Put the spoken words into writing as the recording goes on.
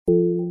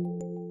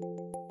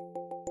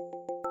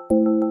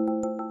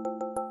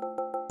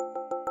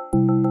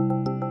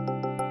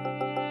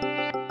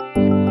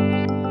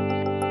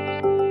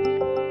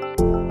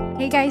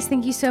guys,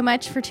 thank you so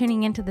much for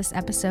tuning into this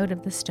episode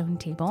of The Stone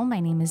Table. My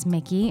name is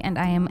Mickey, and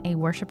I am a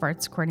worship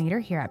arts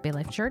coordinator here at Bay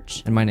Life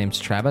Church. And my name's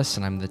Travis,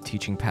 and I'm the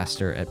teaching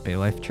pastor at Bay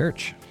Life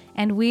Church.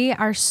 And we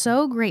are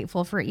so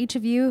grateful for each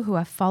of you who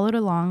have followed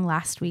along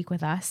last week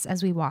with us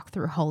as we walk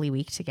through Holy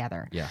Week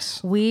together.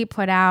 Yes. We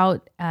put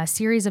out a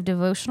series of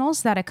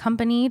devotionals that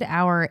accompanied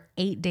our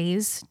 8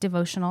 days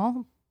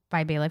devotional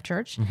by Bay Life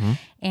Church. Mm-hmm.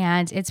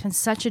 And it's been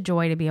such a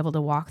joy to be able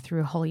to walk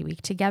through Holy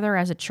Week together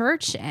as a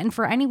church, and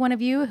for any one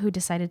of you who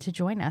decided to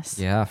join us.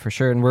 Yeah, for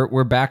sure. And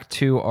we're back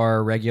to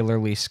our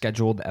regularly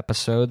scheduled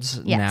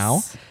episodes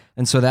now.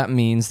 And so that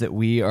means that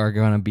we are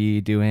going to be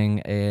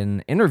doing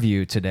an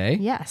interview today.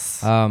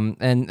 Yes.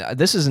 And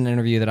this is an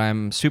interview that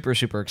I'm super,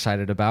 super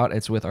excited about.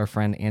 It's with our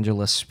friend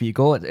Angela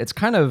Spegal. It's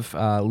kind of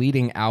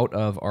leading out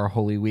of our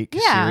Holy Week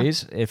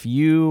series. If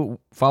you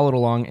followed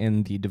along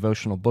in the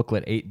devotional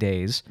booklet, 8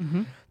 Days,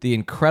 the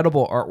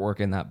incredible artwork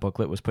in that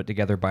booklet was put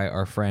together by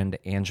our friend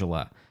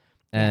Angela.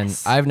 And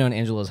I've known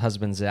Angela's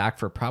husband, Zach,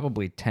 for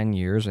probably 10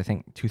 years, I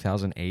think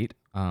 2008.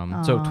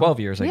 So 12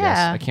 years, I guess.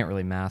 I can't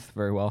really math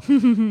very well.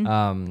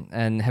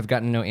 And have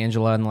gotten to know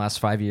Angela in the last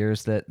 5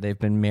 years that they've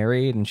been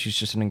married, and she's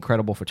just an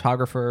incredible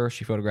photographer.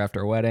 She photographed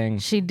our wedding.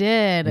 She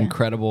did.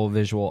 Incredible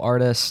visual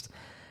artist.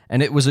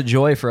 And it was a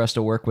joy for us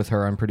to work with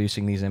her on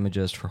producing these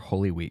images for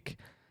Holy Week.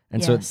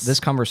 And so this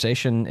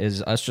conversation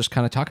is us just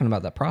kind of talking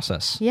about that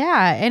process.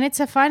 Yeah, and it's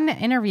a fun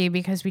interview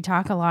because we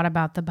talk a lot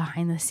about the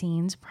behind the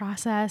scenes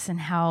process and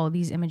how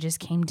these images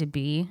came to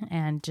be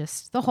and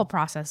just the whole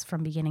process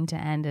from beginning to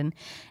end.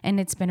 And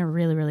it's been a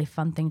really, really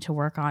fun thing to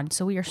work on.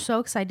 So we are so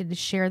excited to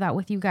share that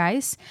with you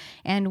guys.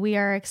 And we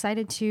are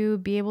excited to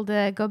be able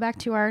to go back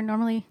to our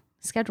normally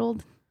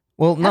scheduled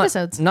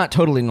episodes. Not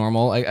totally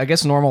normal. I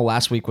guess normal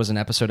last week was an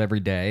episode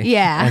every day.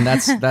 Yeah. And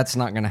that's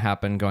not going to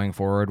happen going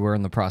forward. We're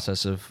in the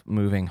process of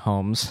moving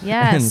homes.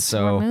 Yes, and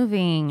so we're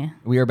moving.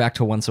 We are back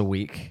to once a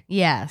week.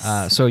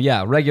 Yes. So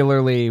yeah,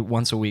 regularly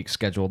once a week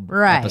scheduled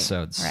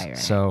episodes. Right.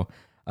 So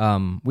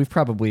we've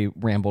probably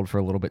rambled for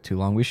a little bit too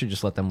long. We should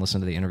just let them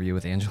listen to the interview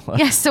with Angela.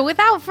 Yes, so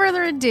without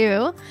further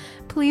ado,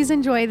 please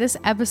enjoy this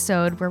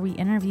episode where we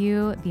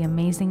interview the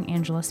amazing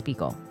Angela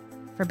Spegal.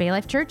 For Bay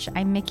Life Church,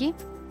 I'm Mickey.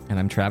 And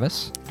I'm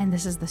Travis. And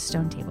this is The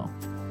Stone Table.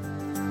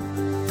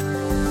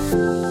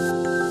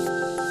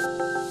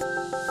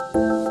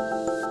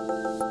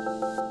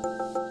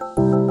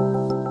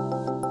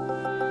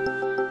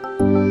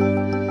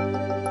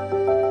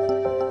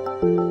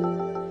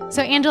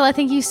 So Angela,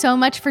 thank you so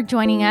much for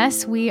joining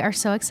us. We are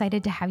so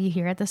excited to have you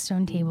here at The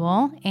Stone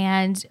Table.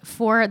 And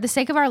for the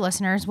sake of our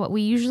listeners, what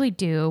we usually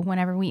do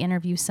whenever we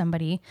interview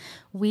somebody,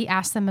 we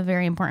ask them a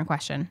very important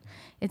question.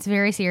 It's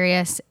very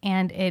serious,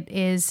 and it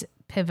is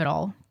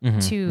pivotal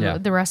to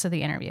the rest of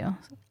the interview.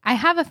 I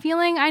have a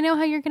feeling I know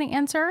how you're going to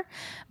answer,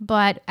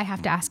 but I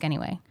have to ask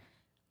anyway.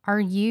 Are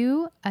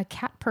you a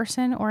cat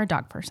person or a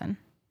dog person?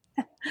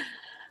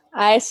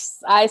 I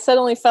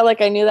suddenly felt like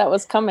I knew that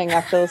was coming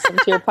after listening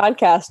to your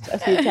podcast a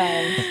few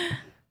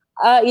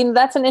times.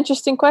 That's an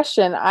interesting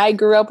question. I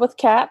grew up with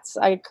cats.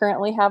 I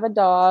currently have a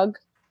dog.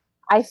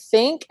 I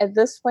think at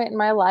this point in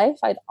my life,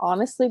 I'd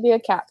honestly be a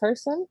cat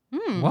person.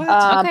 What?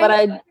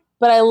 Okay.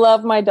 But I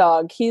love my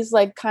dog. He's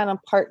like kind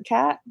of part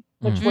cat,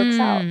 which works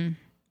out.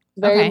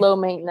 Very low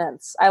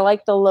maintenance. I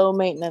like the low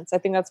maintenance. I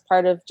think that's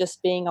part of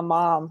just being a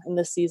mom in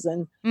this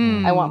season.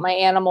 I want my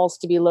animals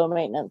to be low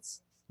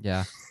maintenance.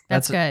 Yeah.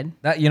 That's good.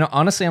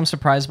 Honestly, I'm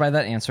surprised by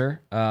that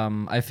answer.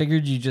 I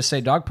figured you'd just say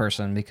dog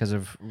person because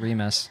of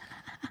Remus,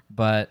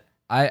 but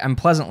I'm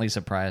pleasantly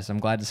surprised.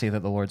 I'm glad to see that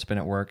the Lord's been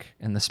at work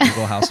in the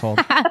Spegal household.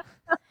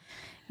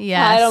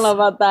 Yes. I don't know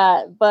about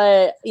that,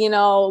 but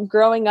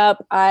growing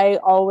up, I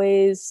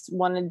always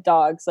wanted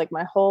dogs. Like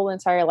my whole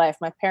entire life,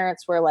 my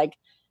parents were like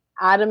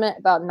adamant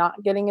about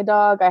not getting a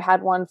dog. I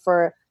had one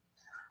for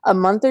a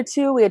month or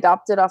two. We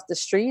adopted off the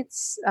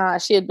streets.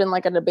 She had been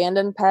like an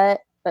abandoned pet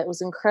that was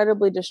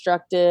incredibly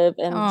destructive,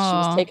 and she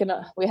was taken.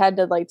 We had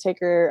to like take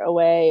her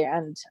away,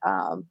 and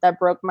that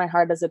broke my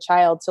heart as a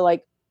child. So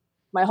like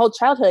my whole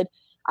childhood,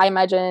 I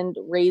imagined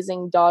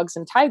raising dogs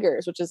and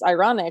tigers, which is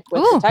ironic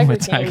with the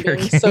Tiger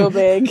King being so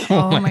big.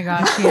 Oh my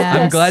gosh, yes.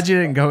 I'm glad you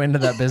didn't go into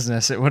that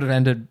business. It would have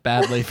ended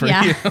badly for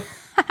you.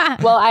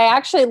 Well, I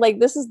actually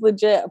this is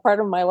legit a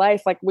part of my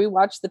life. Like we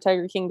watched the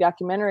Tiger King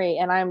documentary,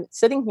 and I'm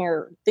sitting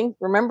here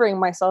remembering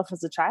myself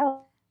as a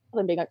child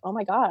and being like, oh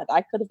my God,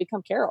 I could have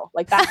become Carol.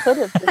 Like that could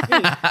have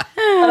been me.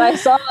 But I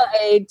saw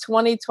a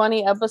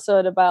 2020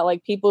 episode about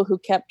like people who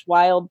kept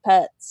wild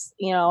pets,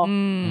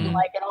 and,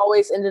 like it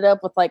always ended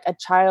up with like a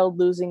child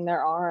losing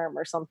their arm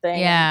or something.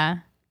 Yeah.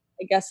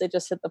 I guess it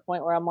just hit the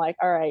point where I'm like,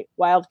 all right,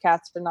 wild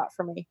cats are not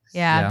for me.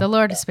 Yeah. The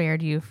Lord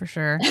spared you for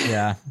sure.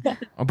 Yeah.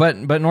 But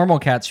normal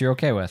cats you're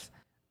okay with.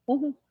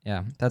 Mm-hmm.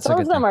 Yeah. That's some a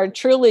good of them thing. are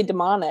truly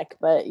demonic,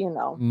 but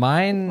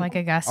Mine, like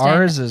Augustine.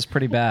 Ours is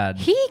pretty bad.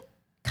 He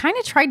kind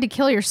of tried to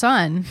kill your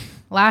son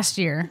last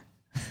year.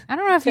 I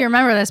don't know if you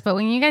remember this, but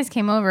when you guys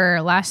came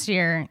over last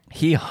year,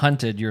 he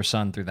hunted your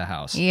son through the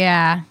house.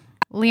 Yeah.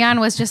 Leon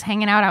was just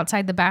hanging out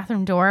outside the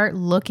bathroom door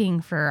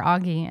looking for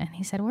Augie. And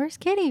he said, "Where's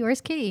Kitty?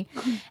 Where's Kitty?"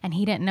 And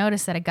he didn't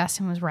notice that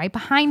Augustine was right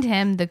behind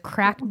him. The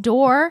cracked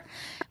door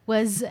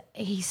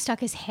he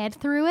stuck his head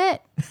through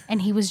it and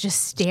he was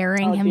just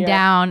staring him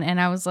down. And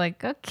I was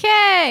like,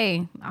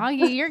 okay,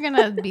 Augie, you're going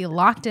to be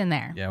locked in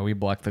there. Yeah, we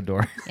blocked the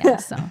door. Yeah,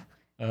 so.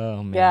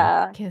 Oh, man.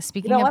 Yeah. Okay,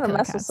 speaking you don't of want to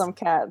mess with some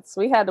cats.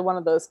 We had one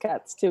of those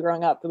cats too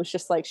growing up. It was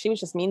just like, she was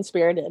just mean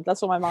spirited.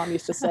 That's what my mom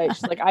used to say.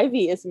 She's like,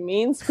 Ivy is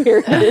mean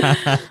spirited.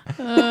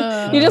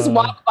 You just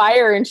walk by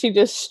her and she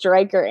just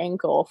strike her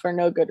ankle for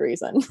no good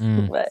reason.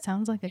 But,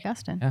 sounds like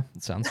Augustine. Yeah,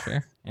 it sounds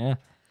fair. Yeah.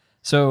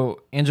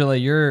 So, Angela,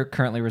 you're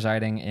currently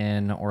residing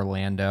in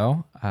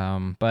Orlando,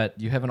 but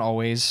you haven't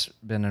always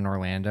been in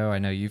Orlando. I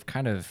know you've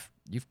kind of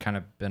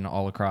been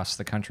all across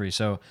the country.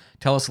 So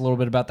tell us a little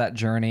bit about that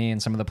journey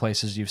and some of the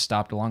places you've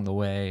stopped along the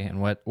way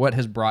and what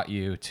has brought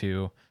you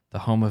to the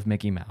home of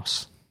Mickey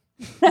Mouse.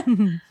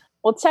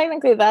 Well,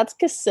 technically that's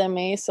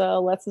Kissimmee,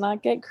 so let's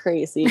not get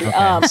crazy.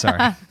 Okay,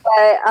 sorry.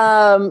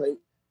 But,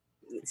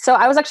 so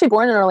I was actually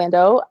born in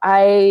Orlando.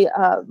 I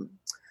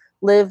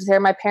lived there.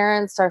 My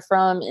parents are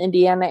from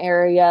Indiana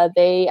area.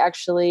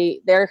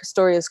 Their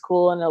story is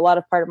cool and a lot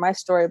of part of my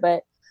story,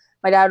 but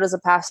my dad was a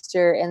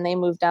pastor and they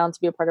moved down to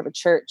be a part of a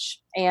church.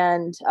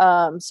 And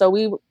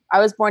so I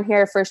was born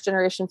here, first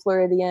generation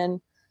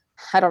Floridian.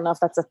 I don't know if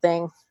that's a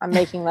thing. I'm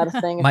making that a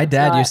thing. My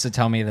dad used to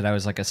tell me that I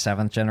was like a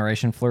 7th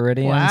generation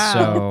Floridian. Wow.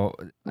 So,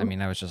 I mean,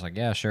 I was just like,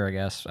 yeah, sure, I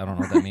guess. I don't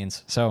know what that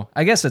means. So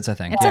I guess it's a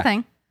thing. It's a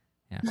thing.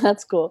 Yeah.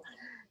 That's cool.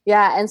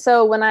 Yeah. And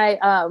so when I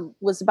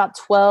was about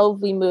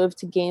 12, we moved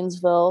to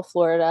Gainesville,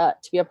 Florida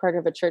to be a part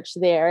of a church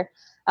there,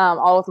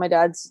 all with my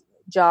dad's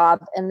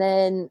job. And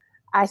then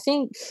I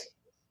think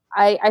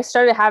I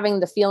started having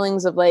the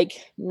feelings of like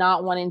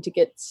not wanting to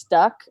get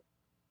stuck,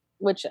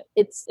 which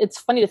it's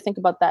funny to think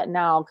about that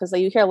now because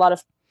like, you hear a lot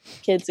of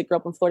kids that grew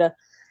up in Florida.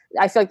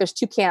 I feel like there's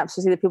 2 camps.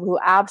 There's either people who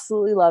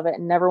absolutely love it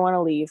and never want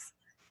to leave,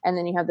 and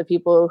then you have the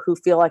people who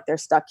feel like they're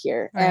stuck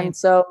here. Right. And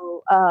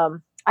so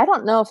I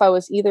don't know if I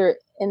was either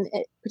in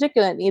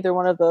either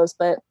one of those,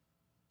 but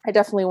I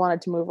definitely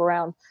wanted to move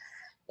around.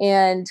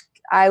 And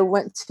I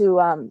went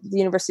to the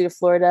University of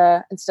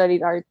Florida and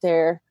studied art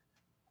there.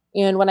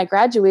 And when I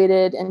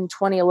graduated in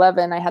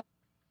 2011, I had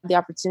the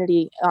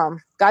opportunity.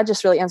 God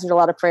just really answered a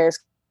lot of prayers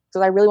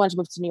because I really wanted to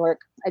move to New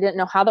York. I didn't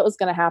know how that was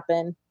going to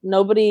happen.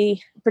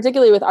 Nobody,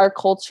 particularly with our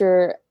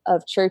culture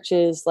of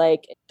churches,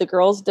 like the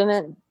girls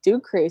didn't do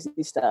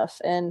crazy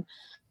stuff. And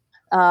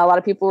a lot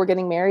of people were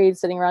getting married,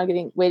 sitting around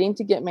waiting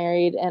to get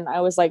married. And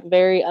I was like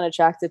very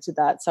unattracted to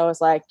that. So I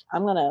was like,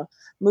 I'm going to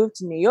move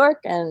to New York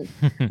and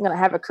I'm going to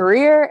have a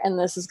career and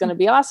this is going to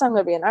be awesome. I'm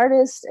going to be an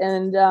artist.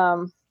 And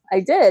I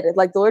did.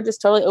 Like the Lord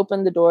just totally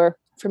opened the door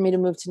for me to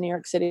move to New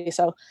York City.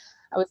 So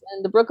I was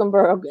in the Brooklyn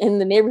borough in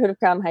the neighborhood of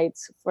Crown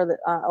Heights for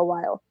a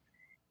while.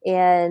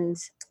 And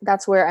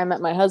that's where I met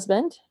my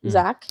husband,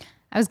 Zach.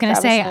 I was going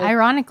to say,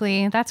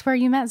 ironically, that's where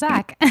you met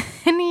Zach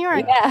in New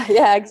York.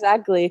 Yeah,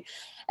 exactly.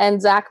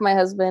 And Zach, my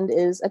husband,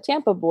 is a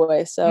Tampa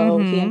boy. So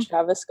he and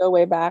Travis go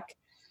way back.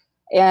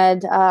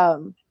 And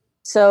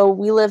so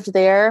we lived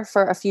there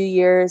for a few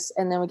years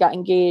and then we got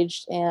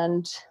engaged.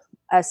 And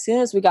as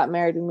soon as we got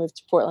married, we moved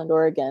to Portland,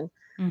 Oregon.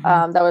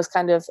 That was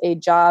kind of a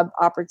job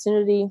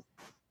opportunity.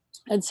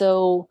 And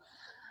so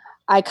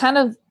I kind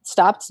of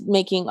stopped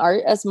making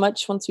art as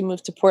much once we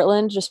moved to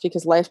Portland, just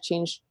because life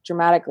changed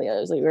dramatically. I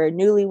was like, we were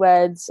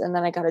newlyweds, and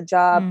then I got a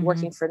job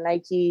working for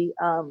Nike.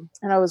 And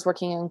I was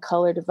working in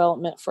color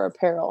development for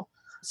apparel.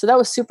 So that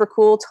was super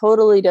cool,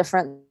 totally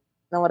different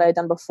than what I had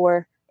done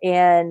before.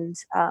 And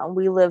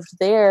we lived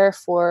there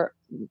for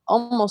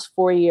almost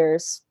 4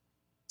 years.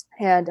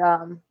 And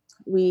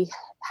we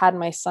had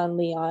my son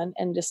Leon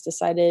and just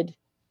decided,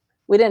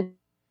 we didn't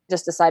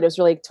just decide, it was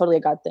really totally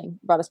a God thing.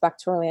 Brought us back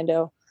to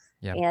Orlando.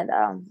 Yep.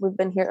 And we've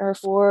been here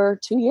for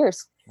 2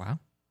 years. Wow.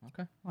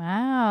 Okay.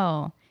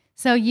 Wow.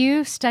 So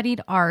you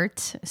studied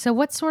art. So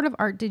what sort of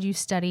art did you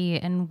study,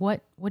 and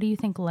what do you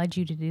think led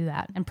you to do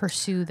that and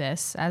pursue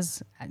this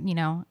as, you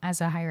know, as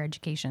a higher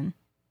education?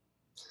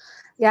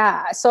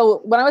 Yeah.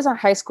 So when I was in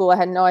high school, I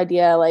had no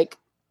idea, like,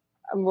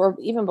 or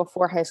even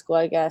before high school,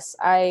 I guess,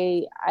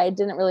 I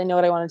didn't really know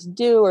what I wanted to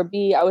do or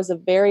be. I was a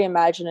very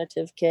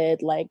imaginative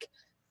kid, like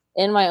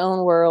in my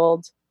own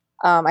world.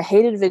 I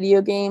hated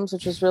video games,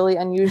 which was really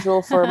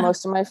unusual for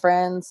most of my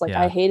friends. Like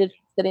I hated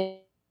sitting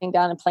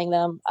down and playing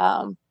them.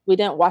 We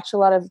didn't watch a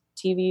lot of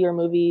TV or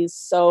movies.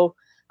 So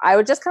I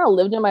would just kind of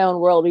lived in my own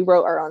world. We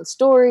wrote our own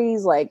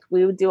stories. Like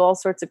we would do all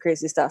sorts of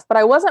crazy stuff, but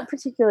I wasn't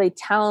particularly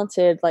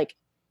talented, like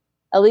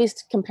at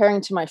least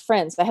comparing to my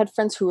friends. I had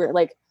friends who were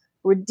like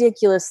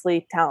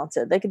ridiculously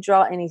talented. They could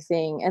draw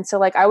anything. And so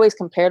like I always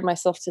compared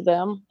myself to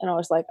them and I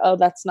was like, oh,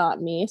 that's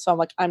not me. So I'm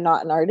like, I'm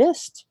not an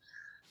artist,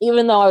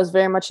 even though I was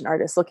very much an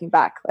artist looking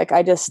back. Like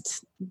I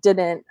just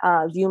didn't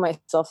view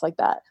myself like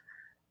that.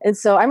 And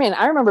so, I mean,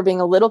 I remember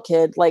being a little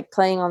kid, like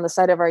playing on the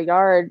side of our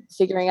yard,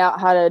 figuring out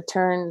how to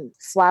turn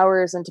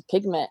flowers into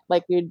pigment.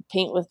 Like we would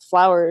paint with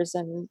flowers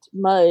and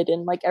mud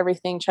and like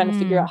everything, trying to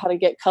figure out how to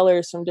get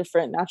colors from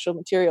different natural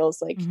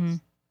materials. Like,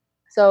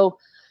 so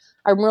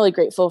I'm really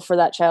grateful for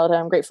that childhood.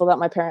 I'm grateful that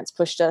my parents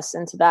pushed us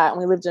into that, and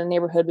we lived in a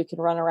neighborhood we could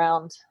run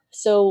around.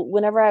 So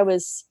whenever I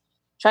was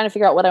trying to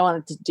figure out what I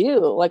wanted to do,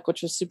 like,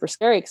 which was super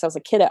scary because I was a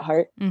kid at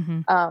heart.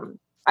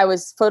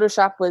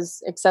 Photoshop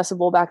was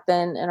accessible back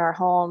then in our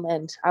home,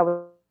 and I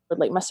would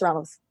like mess around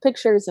with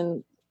pictures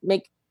and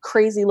make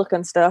crazy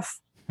looking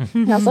stuff.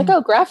 And I was like,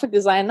 oh, graphic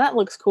design, that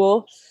looks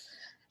cool.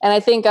 And I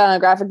think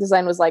graphic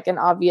design was like an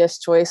obvious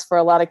choice for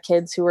a lot of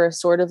kids who were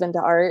sort of into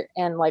art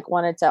and like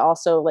wanted to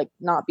also like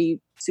not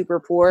be super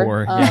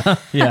poor.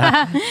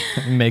 Yeah.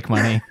 Make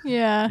money.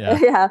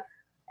 Yeah.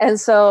 And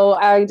so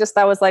I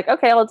was like,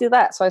 okay, I'll do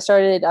that. So I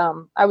started,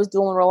 I was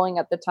dual enrolling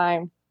at the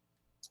time.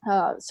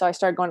 So I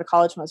started going to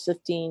college when I was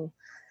 15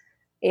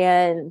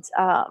 and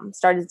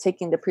started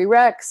taking the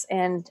prereqs.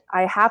 And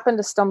I happened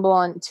to stumble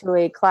onto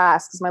a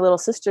class because my little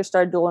sister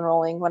started dual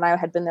enrolling when I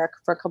had been there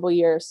for a couple of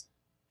years.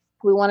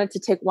 We wanted to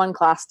take one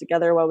class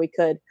together while we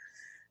could.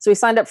 So we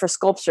signed up for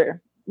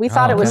sculpture. We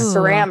thought it was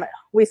ceramic.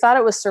 We thought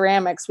it was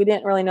ceramics. We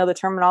didn't really know the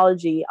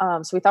terminology.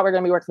 So we thought we were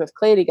going to be working with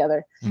clay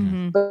together,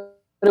 but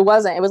it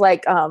wasn't. It was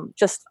like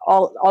just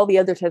all the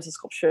other types of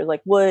sculpture,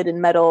 like wood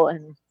and metal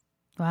and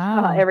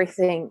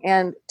everything.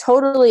 And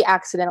totally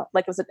accidental.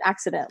 Like it was an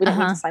accident. We didn't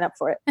need to sign up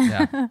for it.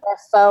 Yeah. I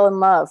fell in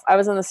love. I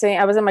was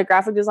in my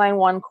graphic design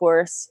 1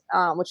 course,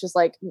 which is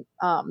like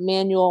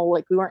manual.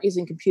 Like we weren't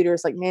using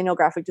computers, like manual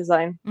graphic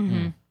design.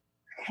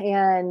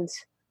 And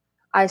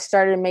I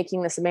started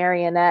making this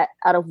marionette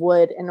out of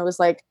wood, and it was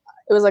like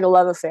a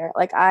love affair.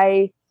 Like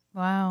I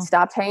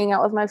stopped hanging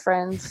out with my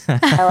friends.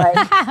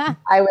 I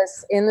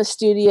was in the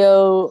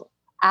studio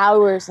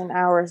hours and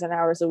hours and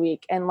hours a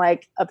week and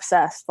like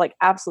obsessed, like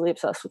absolutely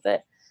obsessed with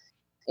it.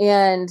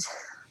 And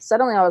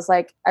suddenly I was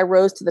like, I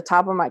rose to the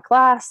top of my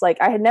class. Like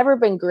I had never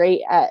been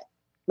great at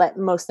like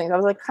most things. I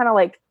was like kind of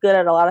like good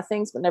at a lot of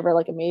things, but never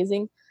like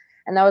amazing.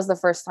 And that was the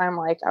first time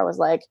like I was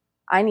like,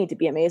 I need to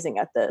be amazing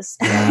at this,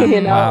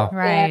 you know? Wow.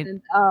 Right.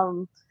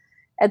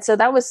 And so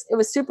it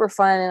was super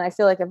fun. And I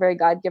feel like a very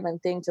God-given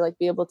thing to like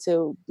be able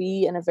to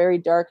be in a very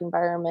dark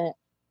environment.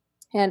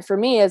 And for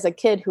me as a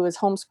kid who was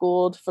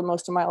homeschooled for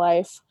most of my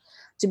life,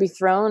 to be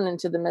thrown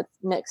into the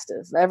mix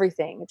of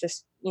everything, it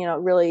just, you know,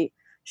 really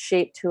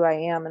shaped who I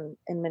am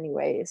in many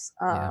ways.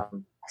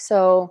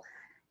 So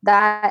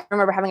that I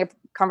remember having a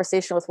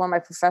conversation with one of my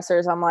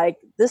professors. I'm like,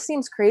 this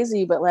seems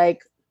crazy, but like,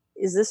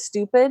 is this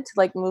stupid to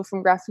like move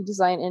from graphic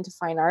design into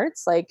fine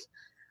arts? Like,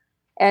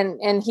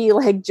 and he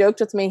like joked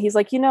with me. He's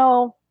like, you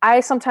know,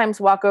 I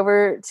sometimes walk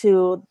over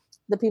to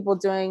the people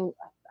doing,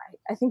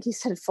 I think he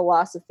said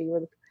philosophy,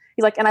 or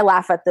he's like, and I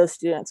laugh at those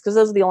students because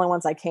those are the only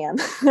ones I can.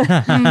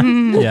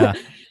 Yeah.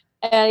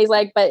 And he's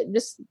like, but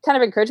just kind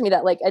of encouraged me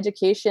that like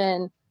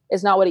education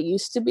is not what it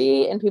used to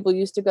be. And people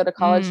used to go to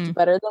college to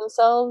better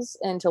themselves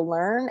and to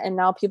learn. And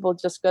now people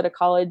just go to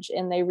college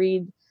and they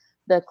read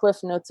the cliff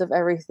notes of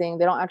everything.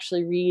 They don't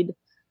actually read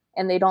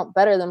and they don't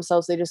better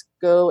themselves. They just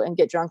go and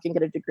get drunk and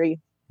get a degree.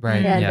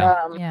 Right.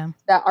 And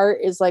that art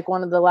is like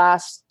one of the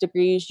last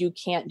degrees you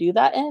can't do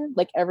that in.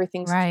 Like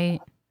everything's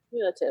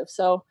cumulative.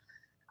 So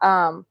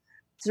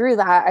through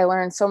that, I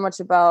learned so much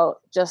about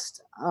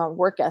just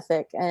work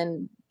ethic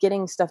and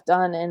getting stuff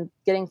done and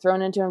getting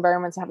thrown into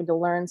environments, having to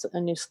learn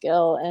a new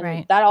skill.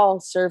 And that all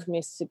served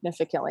me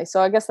significantly.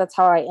 So I guess that's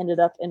how I ended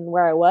up in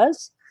where I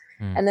was.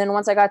 And then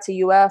once I got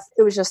to UF,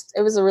 it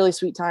was a really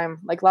sweet time,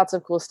 like lots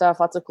of cool stuff,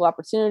 lots of cool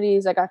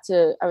opportunities. I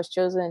was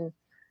chosen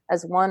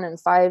as 1 in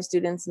 5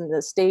 students in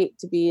the state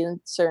to be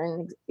in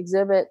certain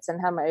exhibits and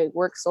have my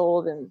work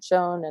sold and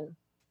shown. And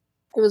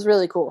it was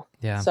really cool.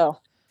 Yeah. So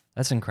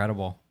that's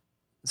incredible.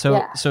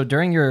 So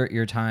during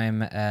your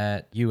time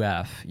at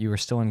UF, you were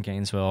still in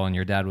Gainesville and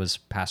your dad was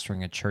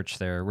pastoring a church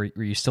there. Were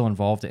you still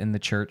involved in the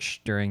church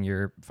during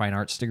your fine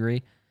arts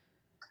degree?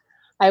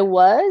 I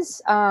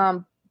was,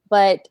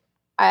 but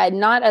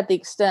not at the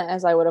extent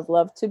as I would have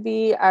loved to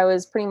be. I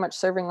was pretty much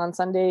serving on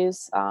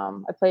Sundays.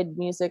 I played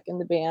music in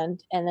the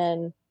band, and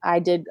then I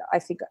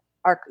think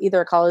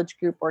either a college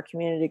group or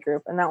community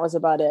group, and that was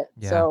about it.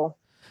 Yeah.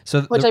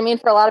 Which I mean,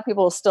 for a lot of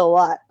people is still a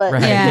lot, but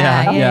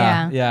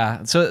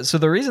yeah. So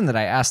the reason that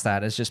I asked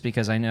that is just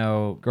because I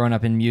know growing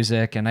up in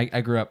music, and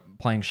I grew up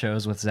playing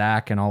shows with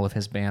Zach and all of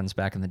his bands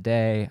back in the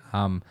day.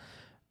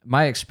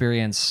 My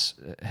experience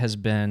has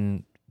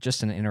been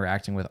just in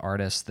interacting with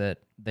artists that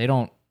they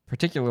don't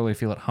particularly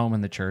feel at home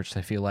in the church.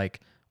 They feel like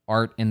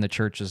art in the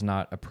church is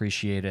not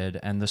appreciated,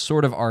 and the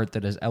sort of art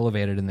that is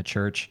elevated in the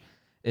church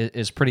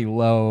is pretty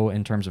low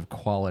in terms of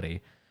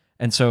quality.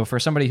 And so for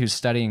somebody who's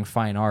studying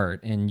fine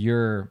art, in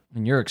your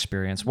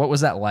experience, what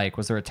was that like?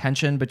 Was there a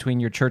tension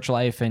between your church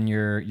life and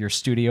your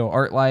studio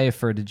art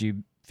life, or did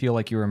you feel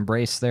like you were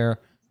embraced there?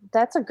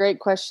 That's a great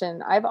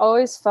question. I've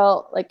always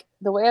felt like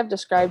the way I've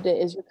described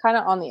it is you're kind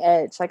of on the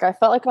edge. Like I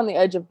felt like on the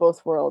edge of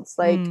both worlds.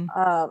 Like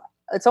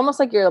it's almost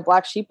like you're the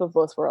black sheep of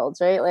both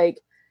worlds, right? Like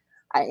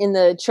in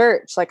the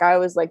church, like I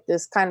was like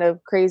this kind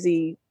of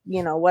crazy,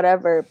 you know,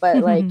 whatever. But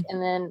like,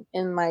 and then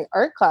in my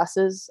art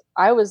classes,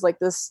 I was like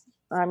this,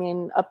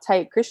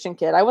 uptight Christian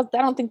kid. I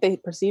don't think they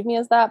perceived me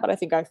as that, but I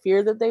think I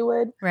feared that they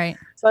would. Right.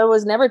 So I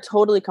was never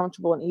totally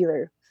comfortable in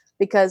either.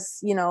 because,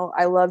 you know,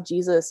 I love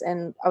Jesus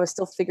and I was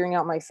still figuring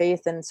out my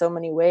faith in so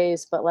many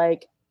ways, but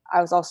like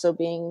I was also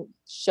being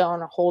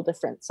shown a whole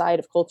different side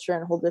of culture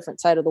and a whole different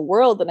side of the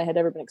world than I had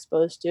ever been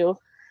exposed to.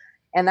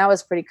 And that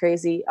was pretty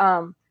crazy.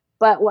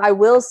 But I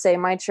will say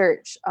my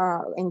church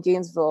in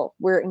Gainesville,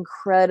 we're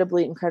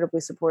incredibly,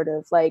 incredibly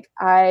supportive. Like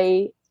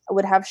I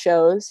would have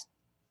shows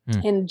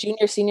in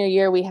junior, senior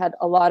year. We had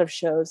a lot of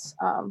shows.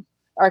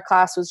 Our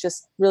class was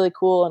just really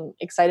cool and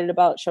excited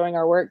about showing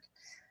our work.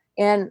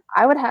 And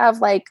I would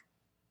have like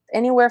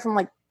anywhere from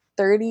like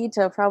 30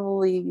 to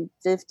probably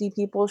 50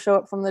 people show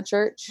up from the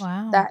church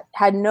that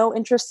had no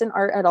interest in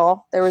art at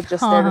all. They were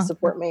just there to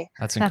support me.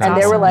 That's incredible.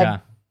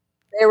 And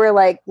they were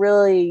like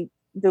really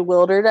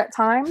bewildered at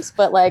times,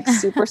 but like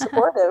super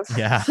supportive.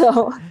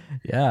 So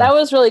that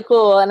was really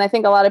cool. And I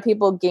think a lot of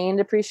people gained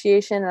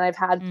appreciation. And I've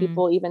had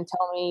people even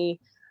tell me,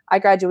 I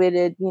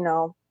graduated, you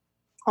know,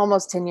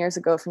 almost 10 years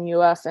ago from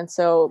UF. And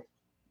so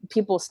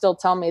people still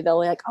tell me, they'll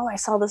like, oh, I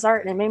saw this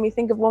art and it made me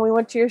think of when we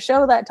went to your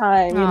show that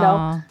time, you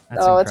know?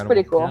 So it's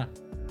pretty cool.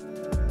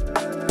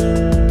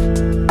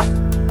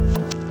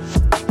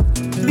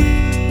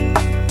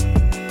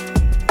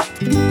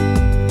 Yeah.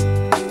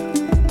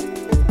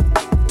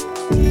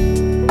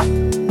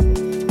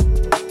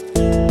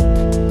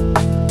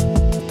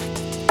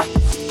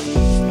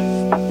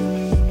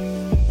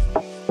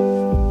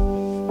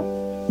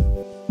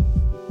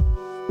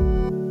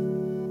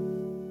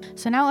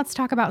 So now let's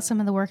talk about some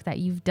of the work that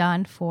you've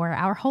done for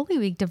our Holy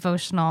Week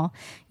devotional.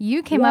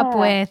 You came up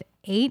with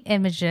 8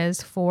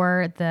 images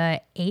for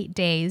the 8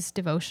 days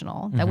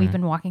devotional that we've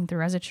been walking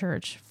through as a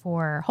church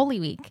for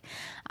Holy Week,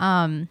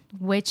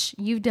 which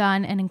you've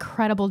done an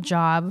incredible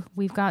job.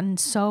 We've gotten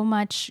so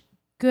much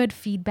good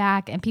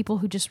feedback and people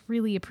who just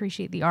really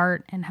appreciate the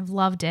art and have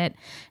loved it.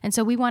 And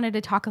so we wanted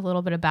to talk a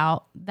little bit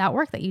about that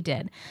work that you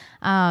did.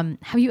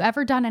 Have you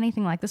ever done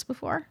anything like this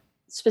before?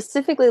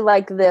 Specifically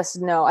like this,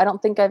 no. I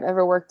don't think I've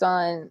ever worked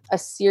on a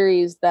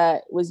series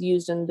that was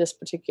used in this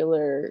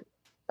particular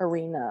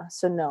arena.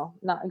 So no,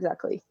 not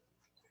exactly.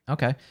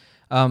 Okay.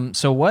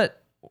 So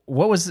what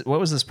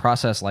was this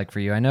process like for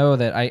you? I know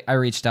that I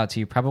reached out to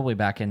you probably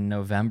back in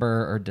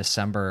November or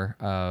December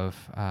of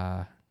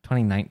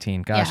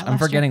 2019. Gosh, I'm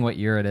forgetting what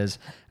year it is.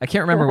 I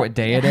can't remember what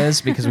day it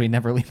is because we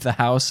never leave the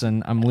house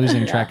and I'm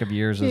losing track of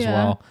years as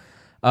well.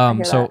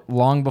 So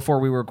long before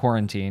we were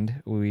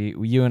quarantined,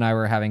 you and I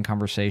were having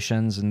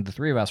conversations and the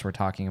three of us were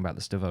talking about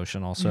this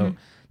devotional. So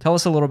tell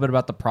us a little bit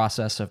about the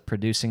process of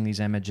producing these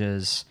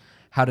images.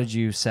 How did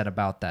you set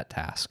about that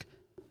task?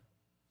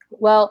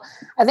 Well,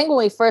 I think when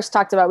we first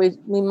talked about,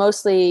 we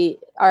mostly,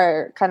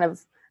 our kind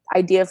of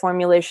idea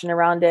formulation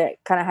around it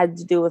kind of had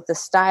to do with the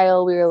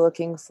style we were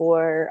looking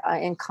for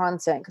in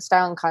content,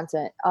 style and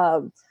content.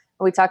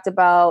 We talked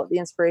about the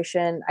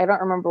inspiration. I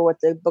don't remember what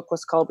the book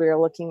was called we were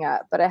looking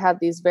at, but I had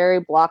these very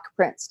block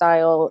print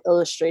style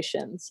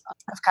illustrations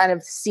of kind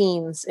of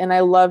scenes. And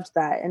I loved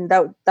that. And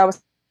that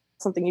was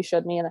something you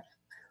showed me. And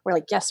we're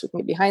like, yes, we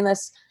can get behind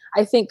this.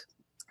 I think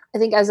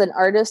as an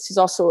artist who's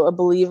also a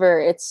believer,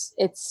 it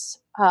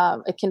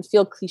can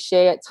feel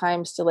cliche at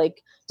times to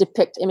like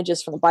depict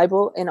images from the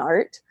Bible in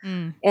art.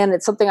 And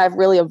it's something I've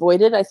really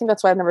avoided. I think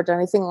that's why I've never done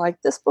anything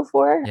like this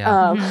before.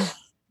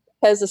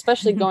 Because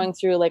especially going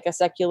through like a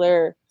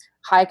secular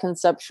high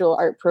conceptual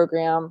art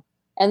program,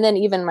 and then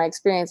even my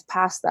experience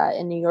past that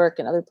in New York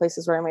and other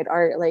places where I made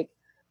art, like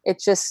it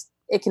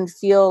can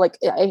feel like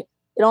it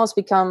almost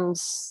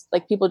becomes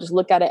like people just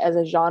look at it as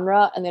a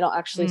genre and they don't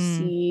actually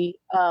see,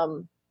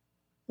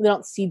 they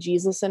don't see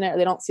Jesus in it, or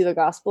they don't see the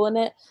gospel in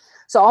it.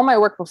 So all my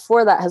work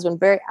before that has been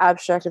very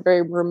abstract and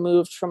very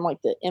removed from like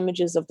the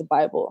images of the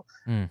Bible.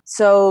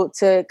 So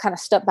to kind of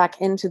step back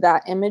into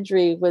that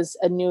imagery was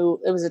a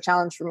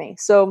challenge for me.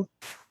 So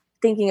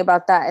thinking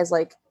about that as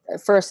like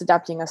first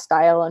adapting a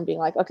style and being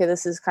like, okay,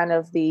 this is kind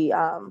of the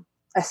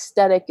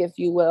aesthetic, if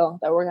you will,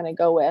 that we're going to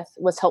go with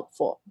was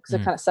helpful because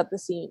it kind of set the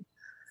scene.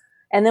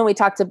 And then we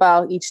talked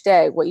about each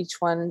day, what each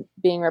one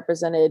being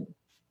represented.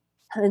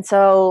 And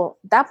so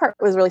that part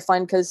was really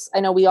fun because I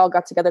know we all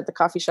got together at the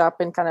coffee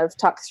shop and kind of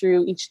talked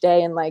through each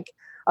day and like,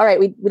 all right,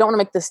 we don't want to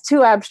make this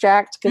too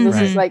abstract because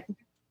this is like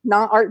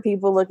not art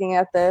people looking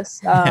at this,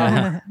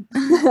 but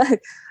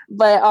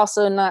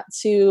also not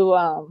too,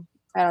 I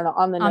don't know,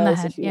 on the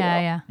nose. If you will.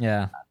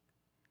 Yeah.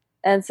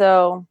 And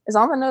so is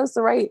on the nose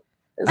the right?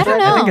 I don't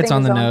know. I think it's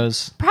on the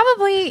nose.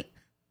 Probably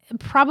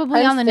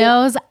on the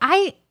nose.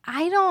 I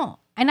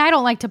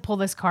don't like to pull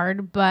this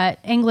card, but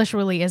English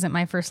really isn't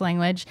my first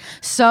language.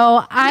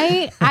 So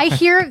I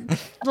hear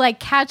like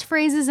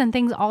catchphrases and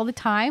things all the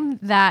time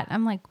that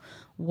I'm like,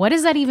 what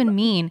does that even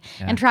mean?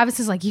 Yeah. And Travis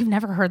is like, you've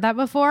never heard that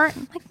before?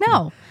 I'm like,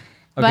 no.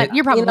 Okay. But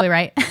you're probably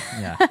right.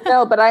 Yeah.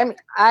 No, but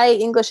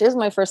English is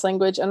my first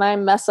language and I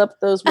mess up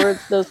those words,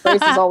 those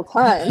phrases all the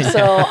time.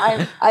 So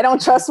I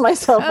don't trust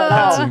myself at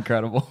all. That's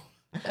incredible.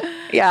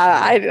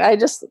 Yeah.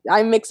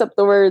 I mix up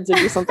the words and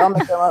do something, I'll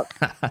make them up.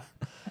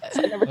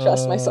 So I never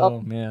trust myself.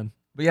 Oh man.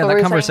 But yeah,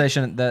 that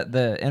conversation,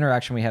 the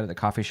interaction we had at the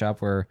coffee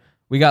shop where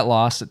we got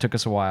lost, it took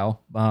us a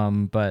while.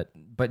 But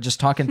just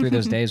talking through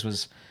those days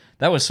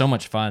That was so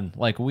much fun.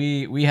 Like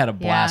we had a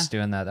blast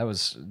doing that. That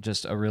was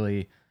just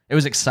it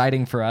was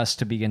exciting for us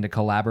to begin to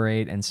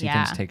collaborate and see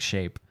things take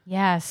shape.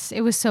 Yes, it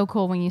was so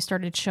cool when you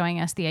started showing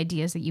us the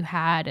ideas that you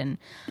had, and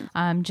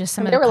just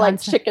some and of they the were like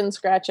chicken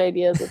scratch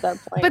ideas at that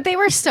point. But they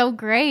were so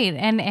great,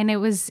 and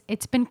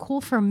it's been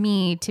cool for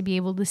me to be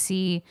able to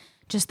see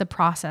just the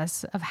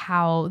process of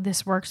how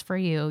this works for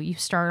you. You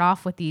start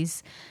off with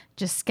these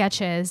just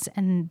sketches,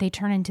 and they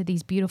turn into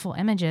these beautiful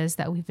images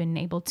that we've been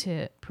able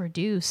to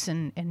produce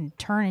and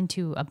turn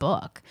into a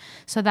book.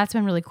 So that's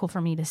been really cool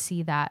for me to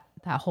see that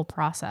whole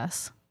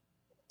process.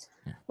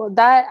 Well,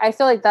 I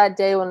feel like that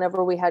day,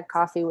 whenever we had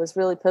coffee, was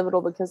really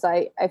pivotal because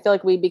I feel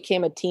like we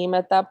became a team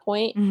at that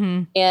point.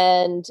 Mm-hmm.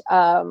 And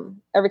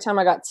every time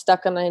I got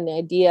stuck on an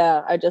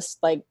idea, I just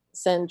like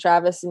send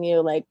Travis and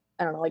you like,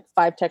 I don't know, like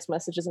 5 text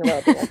messages in a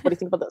row. Like, what do you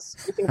think about this?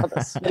 What do you think about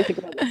this? What do you think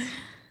about this?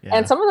 Yeah.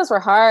 And some of those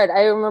were hard.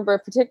 I remember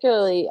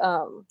particularly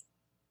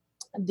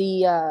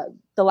the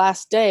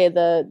last day,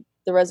 the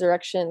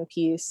resurrection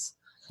piece.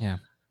 Yeah,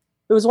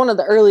 it was one of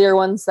the earlier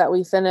ones that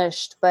we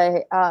finished,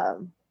 but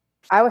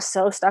I was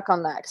so stuck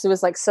on that because it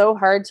was like so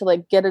hard to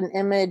like get an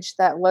image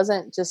that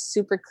wasn't just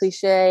super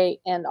cliche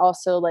and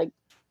also like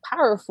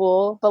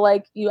powerful. But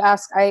like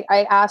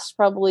I asked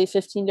probably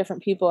 15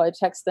 different people. I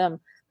text them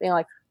being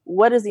like,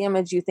 what is the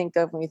image you think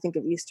of when you think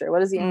of Easter?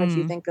 What is the image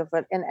you think of?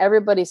 And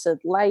everybody said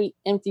light,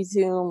 empty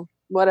tomb,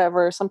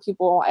 whatever. Some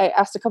people, I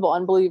asked a couple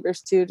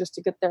unbelievers too, just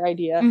to get their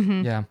idea.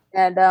 Mm-hmm. Yeah.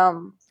 And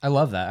I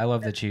love that. I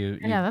love that you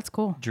that's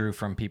cool. Drew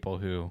from people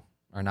who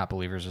are not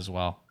believers as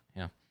well.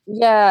 Yeah.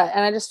 Yeah.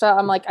 And I just felt,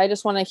 I'm like, I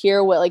just want to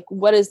hear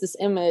what is this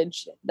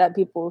image that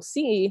people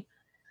see?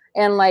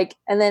 And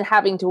then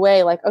having to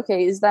weigh like,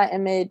 okay, is that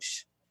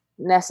image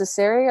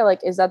necessary? Or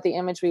like, is that the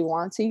image we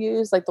want to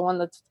use? Like the one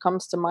that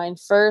comes to mind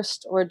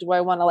first, or do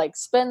I want to like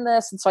spin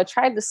this? And so I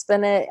tried to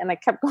spin it and I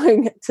kept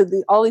going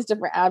to all these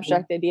different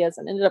abstract ideas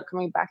and ended up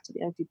coming back to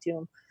the empty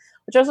tomb,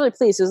 which I was really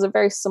pleased. It was a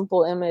very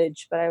simple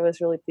image, but I was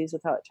really pleased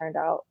with how it turned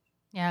out.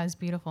 Yeah, it was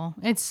beautiful.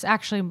 It's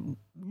actually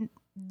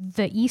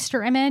the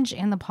Easter image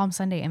and the Palm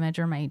Sunday image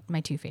are my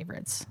 2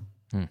 favorites.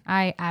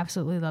 I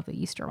absolutely love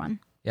the Easter one.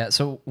 Yeah.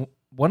 So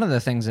one of the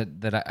things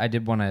that I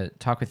did want to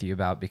talk with you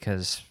about,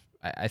 because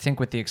I think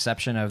with the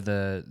exception of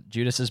the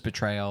Judas's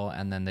betrayal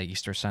and then the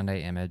Easter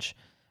Sunday image,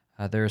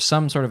 there's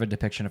some sort of a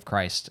depiction of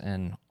Christ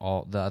in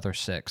all the other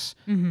 6.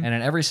 Mm-hmm. And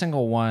in every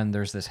single one,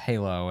 there's this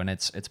halo, and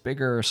it's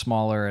bigger or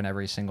smaller in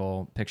every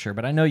single picture.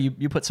 But I know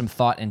you put some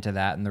thought into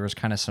that, and there was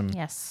kind of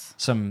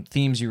some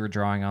themes you were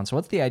drawing on. So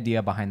what's the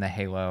idea behind the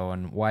halo,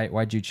 and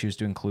why'd you choose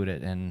to include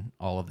it in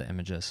all of the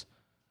images?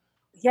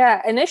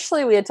 Yeah,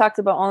 initially we had talked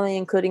about only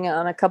including it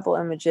on a couple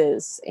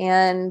images.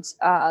 And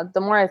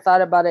the more I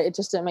thought about it, it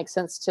just didn't make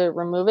sense to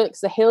remove it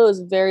because the halo is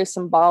very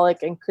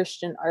symbolic in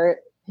Christian art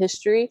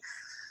history.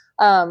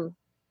 I'm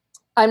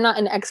not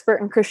an expert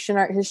in Christian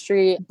art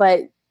history,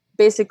 but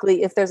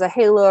basically if there's a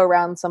halo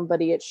around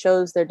somebody, it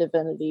shows their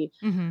divinity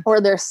or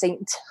their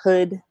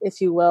sainthood,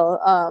 if you will.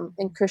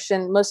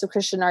 In most of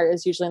Christian art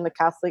is usually in the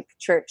Catholic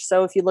Church.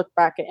 So if you look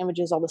back at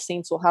images, all the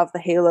saints will have the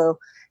halo,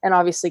 and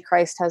obviously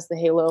Christ has the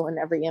halo in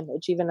every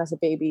image, even as a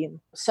baby.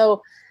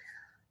 So,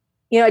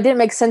 it didn't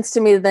make sense to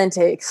me then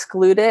to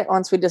exclude it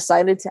once we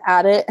decided to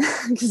add it,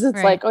 because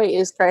it's like, oh,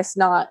 is Christ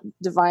not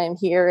divine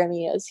here and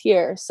he is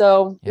here?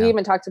 So we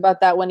even talked about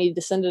that when he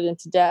descended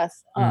into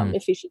death,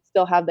 if he should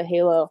still have the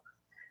halo.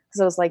 Because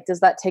I was like,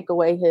 does that take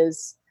away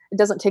it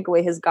doesn't take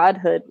away his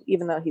godhood,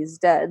 even though he's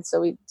dead. So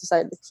we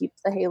decided to keep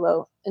the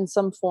halo in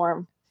some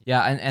form.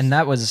 Yeah, and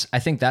that was, I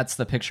think that's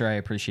the picture I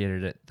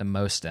appreciated it the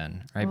most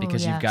in, right?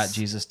 Because you've got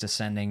Jesus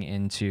descending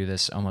into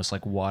this almost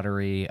like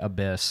watery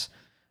abyss,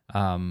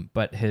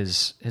 but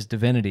his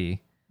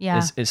divinity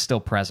is still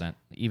present,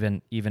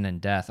 even in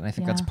death. And I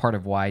think that's part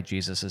of why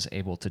Jesus is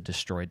able to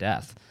destroy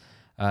death,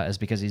 is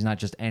because he's not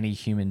just any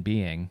human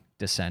being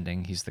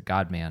descending, he's the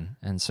God-man.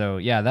 And so,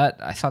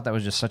 I thought that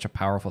was just such a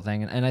powerful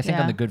thing. And I think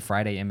on the Good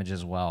Friday image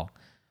as well,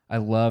 I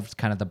loved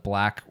kind of the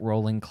black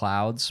rolling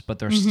clouds, but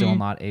they're still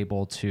not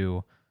able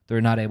to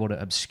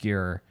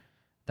obscure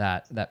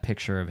that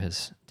picture of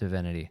his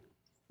divinity.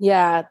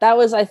 Yeah, that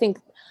was, I think,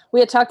 we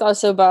had talked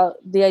also about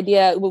the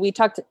idea, what we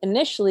talked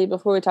initially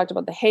before we talked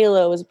about the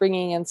halo, was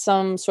bringing in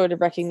some sort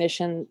of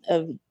recognition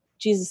of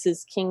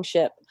Jesus's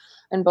kingship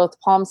in both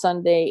Palm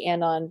Sunday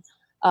and on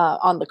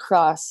the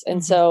cross.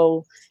 And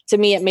so to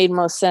me, it made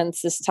most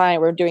sense this time.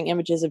 We're doing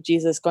images of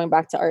Jesus going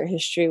back to art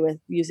history with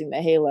using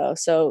the halo.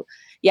 So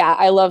yeah,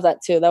 I love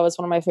that too. That was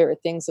one of my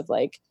favorite things of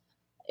like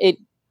it.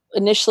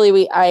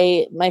 Initially,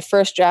 my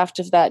first draft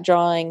of that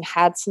drawing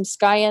had some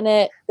sky in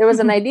it. There was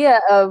an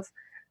idea of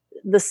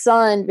the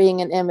sun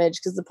being an image,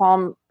 because the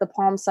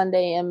Palm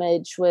Sunday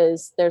image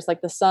was, there's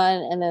like the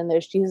sun and then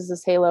there's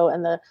Jesus's halo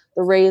and the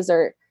rays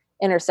are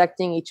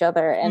intersecting each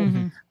other.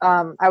 And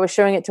I was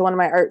showing it to one of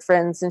my art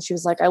friends and she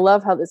was like, I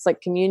love how it's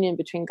like communion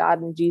between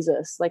God and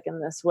Jesus, like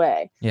in this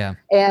way. Yeah.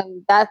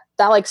 And that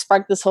like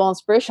sparked this whole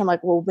inspiration. I'm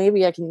like, well,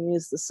 maybe I can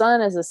use the sun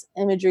as this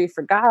imagery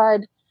for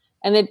God.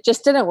 And it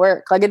just didn't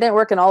work. Like it didn't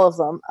work in all of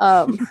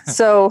them.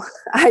 So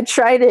I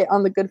tried it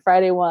on the Good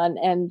Friday one,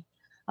 and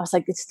I was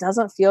like, this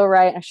doesn't feel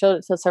right. I showed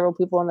it to several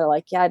people and they're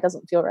like, yeah, it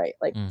doesn't feel right.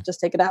 Like, just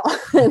take it out.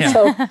 And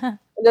so I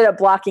ended up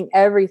blocking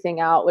everything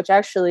out, which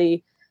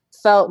actually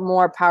felt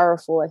more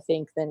powerful, I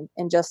think, than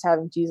just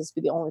having Jesus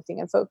be the only thing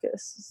in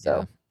focus.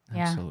 So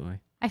absolutely.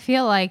 I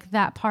feel like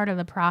that part of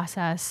the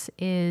process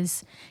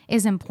is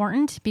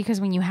important,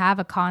 because when you have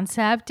a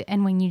concept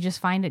and when you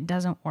just find it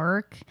doesn't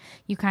work,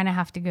 you kind of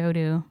have to go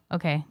to,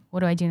 okay,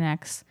 what do I do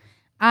next?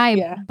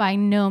 By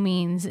no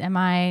means am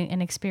I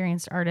an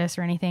experienced artist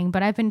or anything,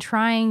 but I've been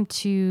trying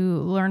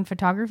to learn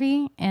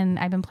photography, and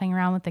I've been playing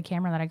around with the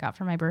camera that I got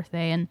for my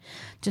birthday and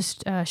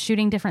just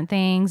shooting different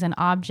things and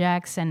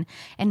objects. And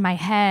in my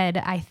head,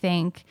 I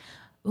think,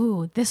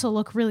 ooh, this will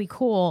look really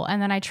cool.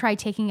 And then I try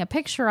taking a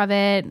picture of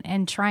it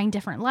and trying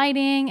different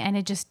lighting, and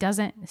it just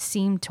doesn't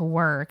seem to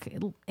work.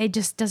 It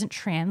just doesn't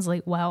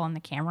translate well on the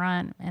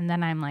camera. And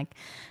then I'm like,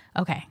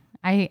 okay,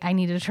 I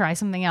need to try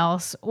something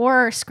else,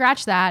 or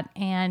scratch that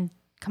and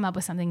come up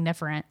with something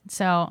different.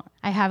 So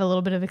I have a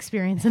little bit of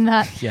experience in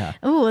that. Yeah.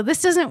 Ooh,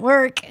 this doesn't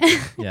work.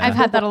 Yeah. I've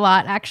had that a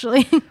lot,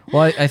 actually.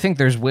 Well, I think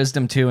there's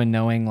wisdom too in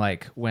knowing,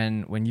 like,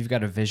 when you've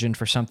got a vision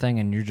for something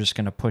and you're just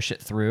going to push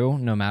it through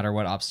no matter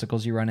what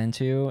obstacles you run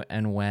into,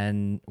 and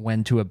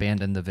when to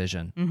abandon the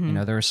vision. You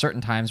know, there are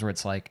certain times where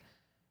it's like,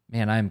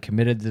 man, I am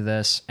committed to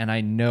this, and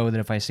I know that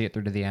if I see it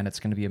through to the end,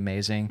 it's going to be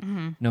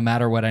amazing, no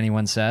matter what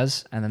anyone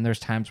says. And then there's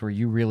times where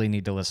you really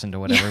need to listen to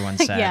what everyone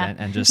said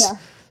and just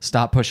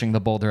stop pushing the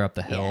boulder up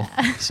the hill,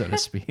 so to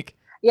speak.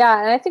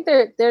 Yeah, and I think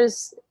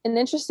there's an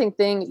interesting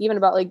thing even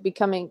about like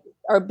becoming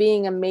or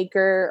being a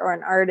maker or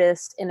an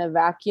artist in a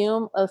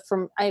vacuum.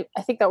 I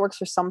think that works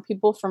for some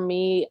people. For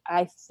me,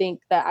 I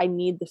think that I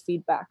need the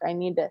feedback. I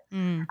need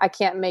to. I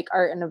can't make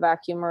art in a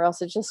vacuum, or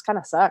else it just kind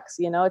of sucks.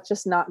 You know, it's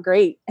just not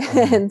great.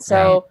 And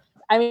so,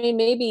 I mean,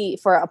 maybe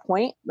for a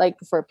point, like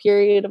for a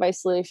period of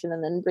isolation,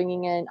 and then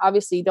bringing in.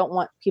 Obviously, you don't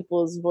want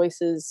people's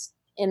voices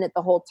in it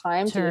the whole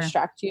time to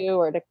distract you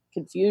or to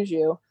confuse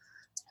you,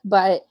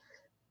 but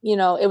you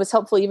know, it was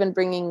helpful even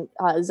bringing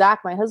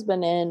Zach, my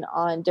husband, in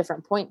on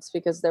different points,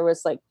 because there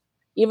was like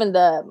even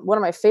one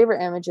of my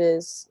favorite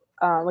images,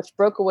 which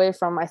broke away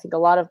from, I think, a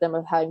lot of them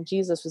of having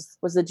Jesus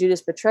was the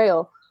Judas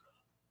betrayal,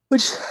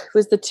 which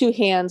was the two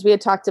hands. We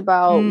had talked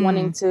about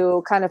wanting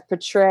to kind of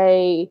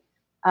portray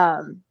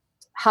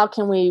how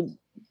can we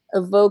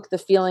evoke the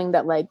feeling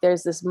that like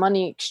there's this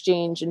money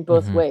exchange in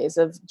both ways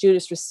of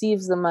Judas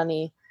receives the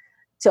money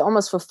to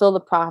almost fulfill the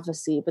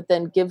prophecy, but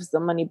then gives the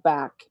money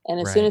back. And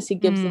as soon as he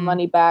gives the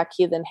money back,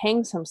 he then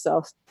hangs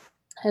himself.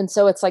 And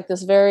so it's like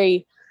this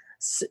very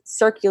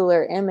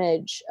circular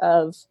image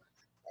of,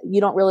 you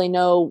don't really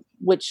know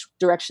which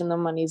direction the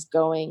money's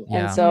going.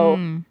 Yeah. And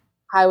so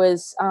I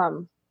was,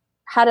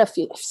 had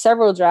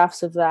several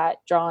drafts of that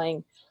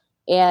drawing.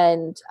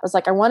 And I was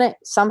like, I want to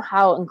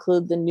somehow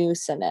include the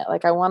noose in it.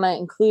 Like I want to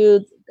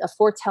include a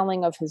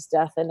foretelling of his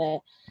death in it.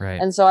 Right.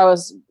 And so I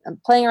was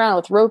playing around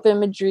with rope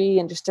imagery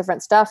and just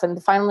different stuff.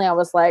 And finally I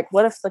was like,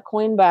 what if the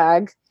coin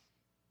bag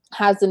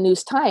has the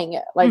noose tying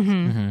it? Like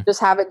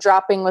just have it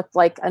dropping with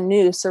like a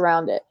noose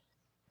around it.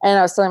 And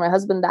I was telling my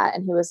husband that,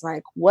 and he was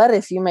like, what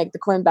if you make the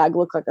coin bag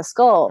look like a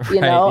skull, you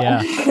know?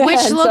 Yeah.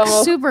 Which looks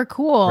super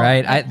cool.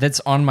 Right. That's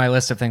on my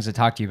list of things to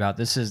talk to you about.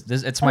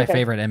 It's my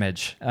favorite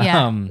image.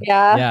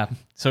 Yeah.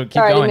 So keep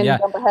going. Yeah.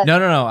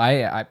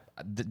 No.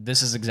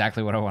 This is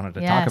exactly what I wanted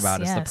to talk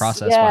about. Is the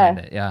process behind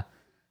it. Yeah.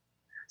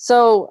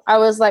 So I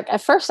was like,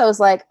 at first I was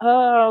like,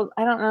 oh,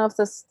 I don't know if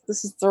this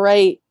is the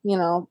right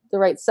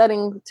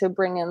setting to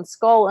bring in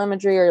skull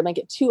imagery or make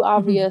it too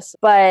obvious.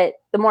 But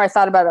the more I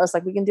thought about it, I was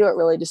like, we can do it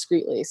really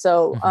discreetly.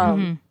 So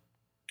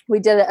we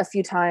did it a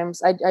few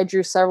times. I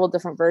drew several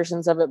different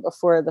versions of it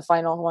before the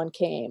final one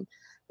came.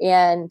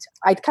 And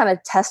I kind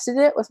of tested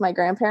it with my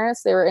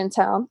grandparents. They were in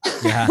town.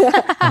 Yeah.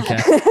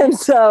 Okay. And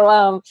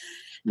so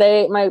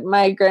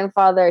my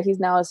grandfather, he's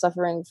now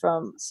suffering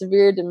from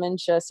severe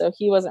dementia, so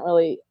he wasn't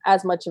really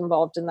as much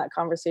involved in that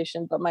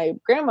conversation. But my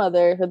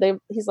grandmother,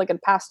 he's like a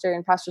pastor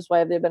and pastor's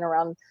wife, they've been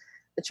around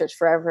the church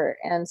forever.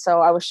 And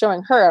so I was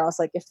showing her, and I was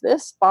like, if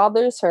this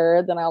bothers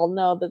her, then I'll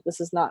know that this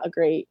is not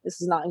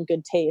in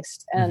good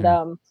taste.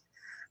 And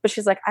but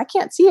she's like, I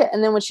can't see it.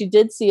 And then when she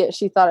did see it,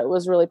 she thought it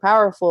was really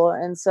powerful.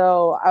 And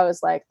so I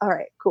was like, all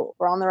right, cool.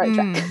 We're on the right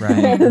track.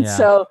 Right, yeah.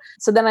 So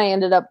then I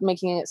ended up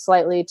making it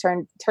slightly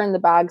turn the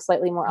bag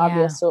slightly more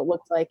obvious. So it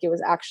looked like it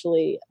was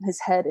actually his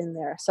head in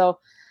there. So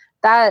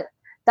that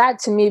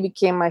to me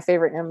became my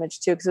favorite image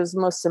too, because it was the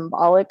most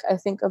symbolic, I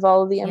think, of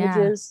all of the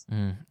images.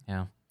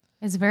 Yeah.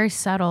 It's very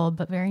subtle,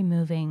 but very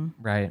moving.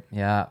 Right.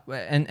 Yeah.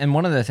 And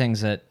one of the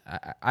things that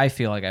I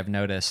feel like I've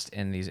noticed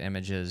in these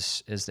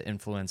images is the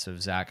influence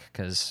of Zach,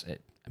 because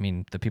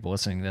the people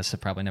listening to this have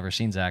probably never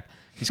seen Zach.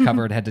 He's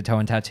covered head to toe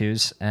in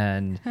tattoos,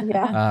 and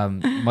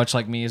much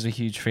like me, is a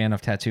huge fan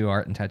of tattoo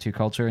art and tattoo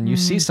culture. And you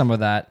see some of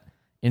that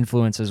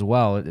influence as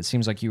well. It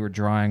seems like you were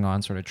drawing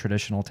on sort of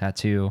traditional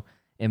tattoo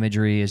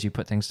imagery as you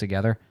put things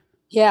together.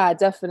 Yeah,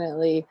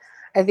 definitely.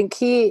 I think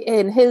he,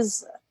 in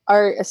his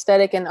art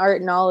aesthetic and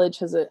art knowledge,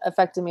 has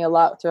affected me a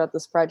lot throughout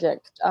this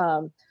project.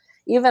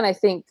 Even I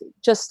think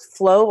just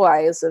flow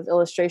wise of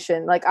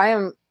illustration, like I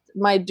am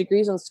my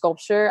degrees in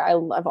sculpture,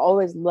 I've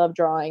always loved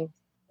drawing.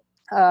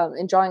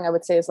 And drawing, I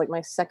would say, is like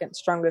my second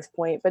strongest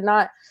point, but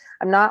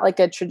I'm not like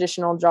a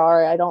traditional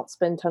drawer. I don't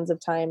spend tons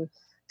of time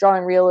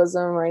drawing realism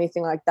or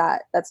anything like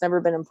that. That's never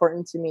been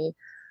important to me.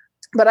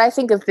 But I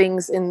think of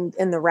things in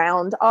the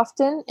round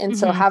often. And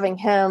so having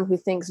him who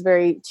thinks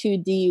very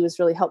 2D was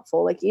really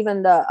helpful. Like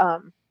even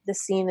the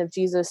scene of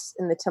Jesus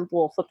in the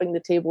temple flipping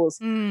the tables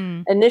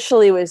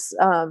initially was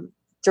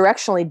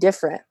directionally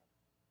different.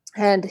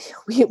 And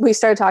we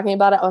started talking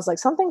about it. I was like,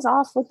 something's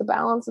off with the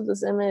balance of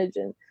this image.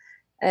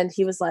 And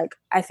he was like,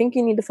 I think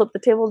you need to flip the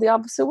table the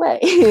opposite way,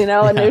 you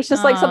know? And there's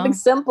just like something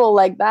simple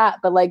like that.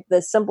 But like the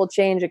simple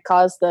change, it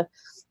caused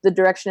the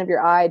direction of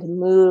your eye to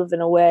move in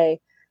a way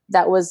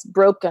that was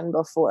broken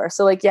before.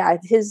 So like, yeah,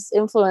 his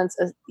influence,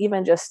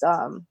 even just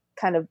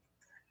kind of,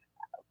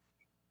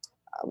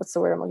 what's the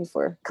word I'm looking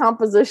for?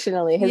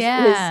 Compositionally, his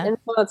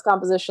influence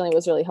compositionally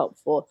was really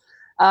helpful.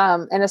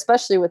 And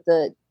especially with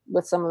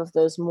some of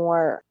those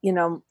more, you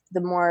know,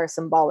 the more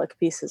symbolic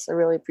pieces, I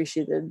really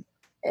appreciated.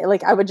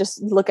 Like I would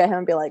just look at him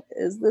and be like,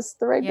 is this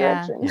the right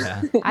direction?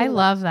 Yeah. I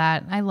love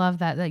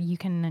that you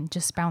can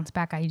just bounce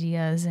back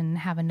ideas and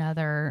have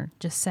another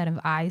just set of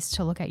eyes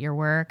to look at your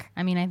work.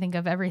 I mean, I think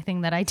of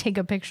everything that I take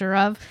a picture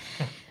of.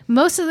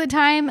 Most of the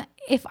time,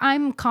 if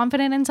I'm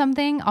confident in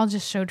something, I'll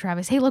just show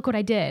Travis, hey, look what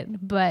I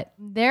did. But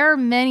there are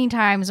many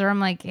times where I'm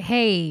like,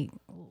 hey,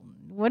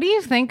 what do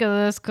you think of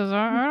this? Because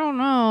I don't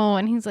know.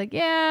 And he's like,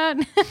 yeah.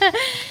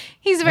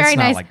 He's very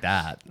nice. It's not like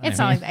that. It's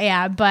not like that.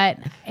 Yeah. But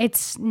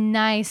it's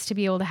nice to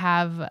be able to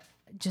have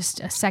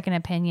just a second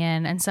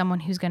opinion and someone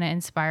who's going to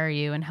inspire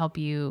you and help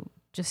you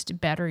just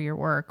better your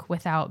work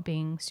without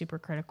being super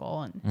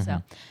critical. And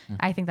so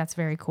I think that's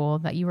very cool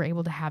that you were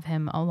able to have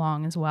him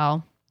along as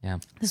well. Yeah.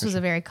 This was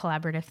a very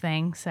collaborative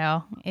thing.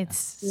 So it's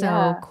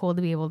so cool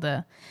to be able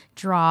to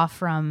draw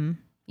from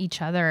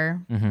each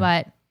other.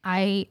 But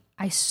I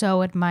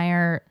so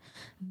admire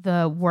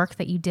the work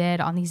that you did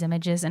on these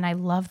images. And I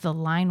love the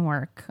line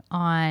work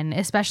on,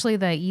 especially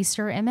the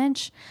Easter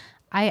image.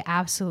 I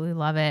absolutely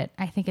love it.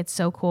 I think it's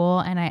so cool.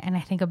 And I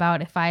think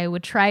about if I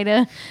would try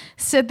to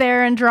sit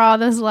there and draw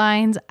those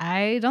lines,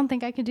 I don't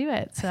think I could do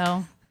it.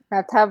 So I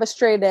have to have a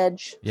straight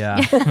edge.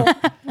 Yeah.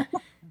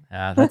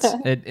 Yeah,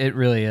 it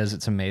really is.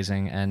 It's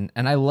amazing. And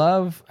I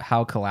love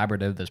how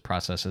collaborative this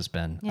process has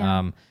been.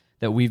 Yeah.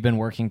 That we've been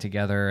working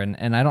together.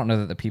 And I don't know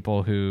that the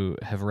people who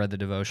have read the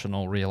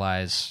devotional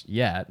realize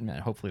yet, and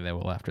hopefully they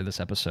will after this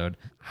episode,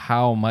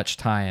 how much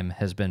time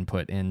has been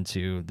put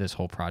into this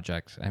whole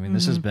project. I mean,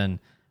 this has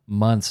been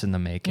months in the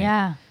making.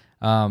 Yeah.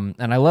 And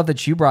I love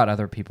that you brought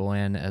other people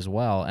in as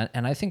well.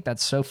 And I think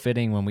that's so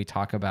fitting when we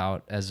talk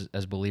about, as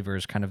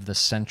believers, kind of the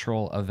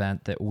central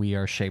event that we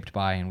are shaped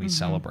by and we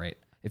celebrate.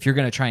 If you're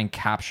going to try and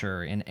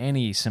capture in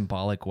any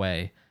symbolic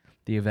way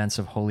the events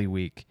of Holy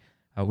Week,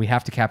 we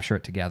have to capture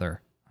it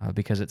together.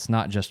 Because it's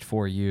not just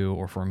for you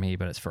or for me,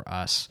 but it's for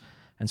us.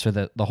 And so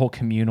the whole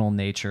communal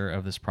nature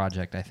of this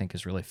project, I think,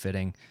 is really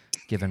fitting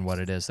given what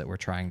it is that we're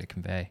trying to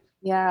convey.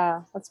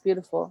 Yeah, that's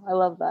beautiful. I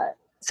love that.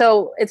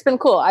 So it's been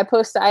cool.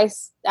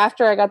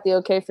 After I got the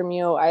okay from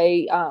you,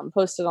 I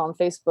posted on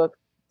Facebook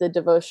the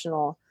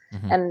devotional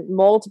and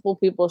multiple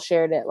people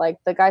shared it. Like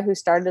the guy who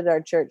started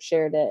our church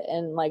shared it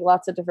and like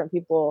lots of different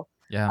people.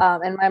 Yeah.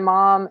 And my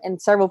mom and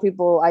several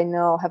people I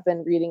know have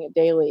been reading it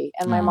daily.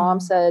 And my mom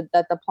said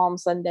that the Palm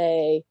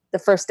Sunday, the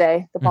first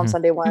day, the Palm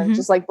Sunday one,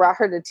 just like brought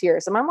her to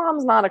tears. And my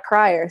mom's not a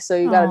crier, so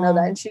you got to know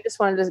that. And she just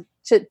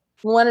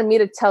wanted me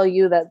to tell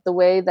you that the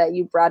way that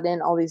you brought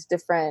in all these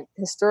different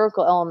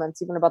historical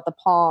elements, even about the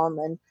palm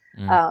and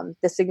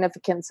the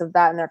significance of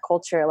that in their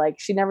culture, like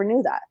she never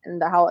knew that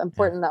and how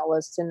important that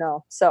was to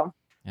know. So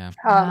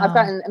I've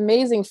gotten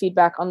amazing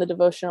feedback on the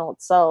devotional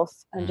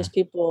itself and just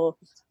people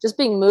just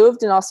being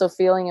moved and also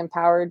feeling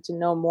empowered to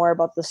know more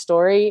about the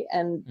story.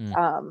 And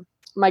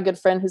my good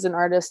friend who's an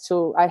artist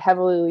who I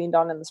heavily leaned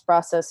on in this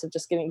process of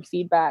just getting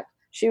feedback,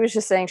 she was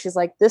just saying, she's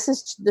like,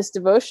 this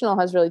devotional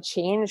has really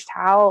changed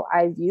how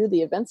I view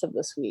the events of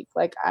this week.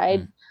 Like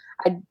I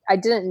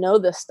didn't know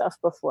this stuff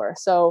before.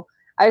 So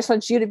I just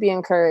want you to be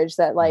encouraged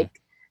that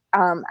like,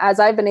 as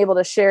I've been able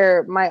to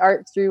share my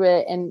art through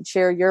it and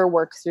share your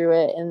work through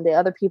it and the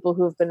other people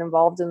who have been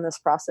involved in this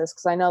process,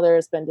 because I know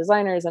there's been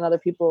designers and other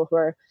people who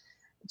are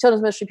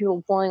children's ministry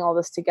people pulling all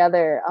this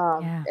together.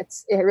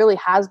 It really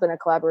has been a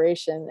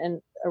collaboration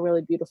in a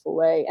really beautiful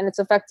way. And it's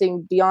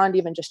affecting beyond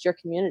even just your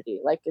community.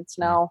 Like it's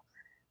now,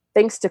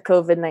 thanks to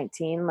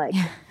COVID-19, like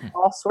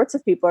all sorts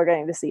of people are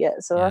getting to see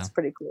it. So that's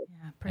pretty cool.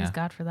 Yeah, praise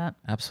God for that.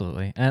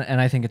 Absolutely. And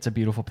I think it's a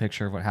beautiful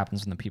picture of what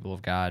happens when the people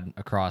of God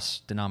across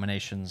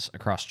denominations,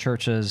 across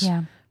churches,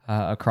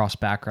 across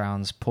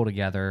backgrounds pull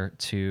together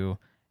to,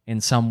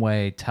 in some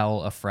way,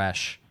 tell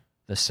afresh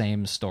the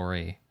same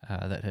story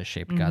that has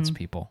shaped God's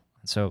people.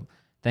 And so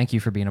thank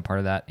you for being a part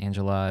of that,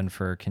 Angela, and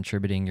for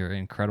contributing your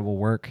incredible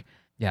work.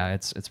 Yeah,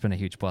 it's been a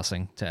huge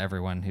blessing to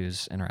everyone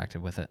who's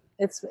interacted with it.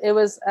 It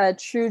was a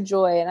true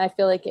joy, and I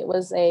feel like it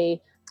was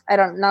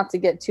not to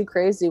get too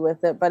crazy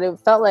with it, but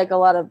it felt like a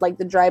lot of like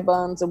the dry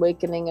bones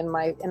awakening in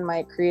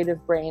my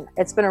creative brain.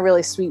 It's been a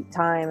really sweet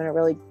time and a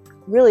really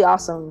really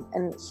awesome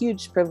and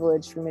huge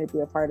privilege for me to be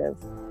a part of.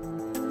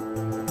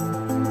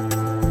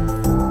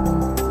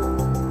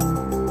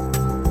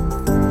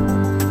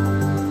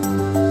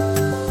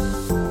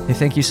 Hey,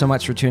 thank you so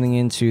much for tuning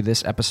in to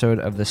this episode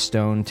of The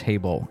Stone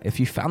Table. If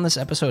you found this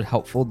episode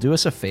helpful, do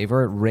us a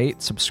favor,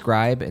 rate,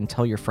 subscribe, and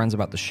tell your friends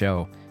about the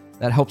show.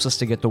 That helps us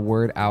to get the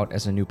word out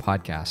as a new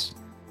podcast.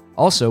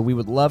 Also, we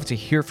would love to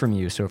hear from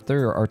you, so if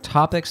there are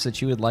topics that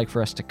you would like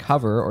for us to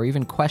cover or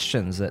even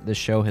questions that this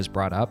show has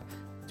brought up,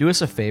 do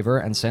us a favor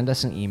and send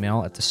us an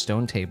email at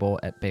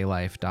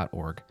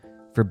thestonetable@baylife.org.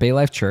 For Bay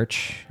Life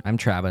Church, I'm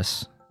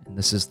Travis, and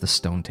this is The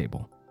Stone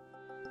Table.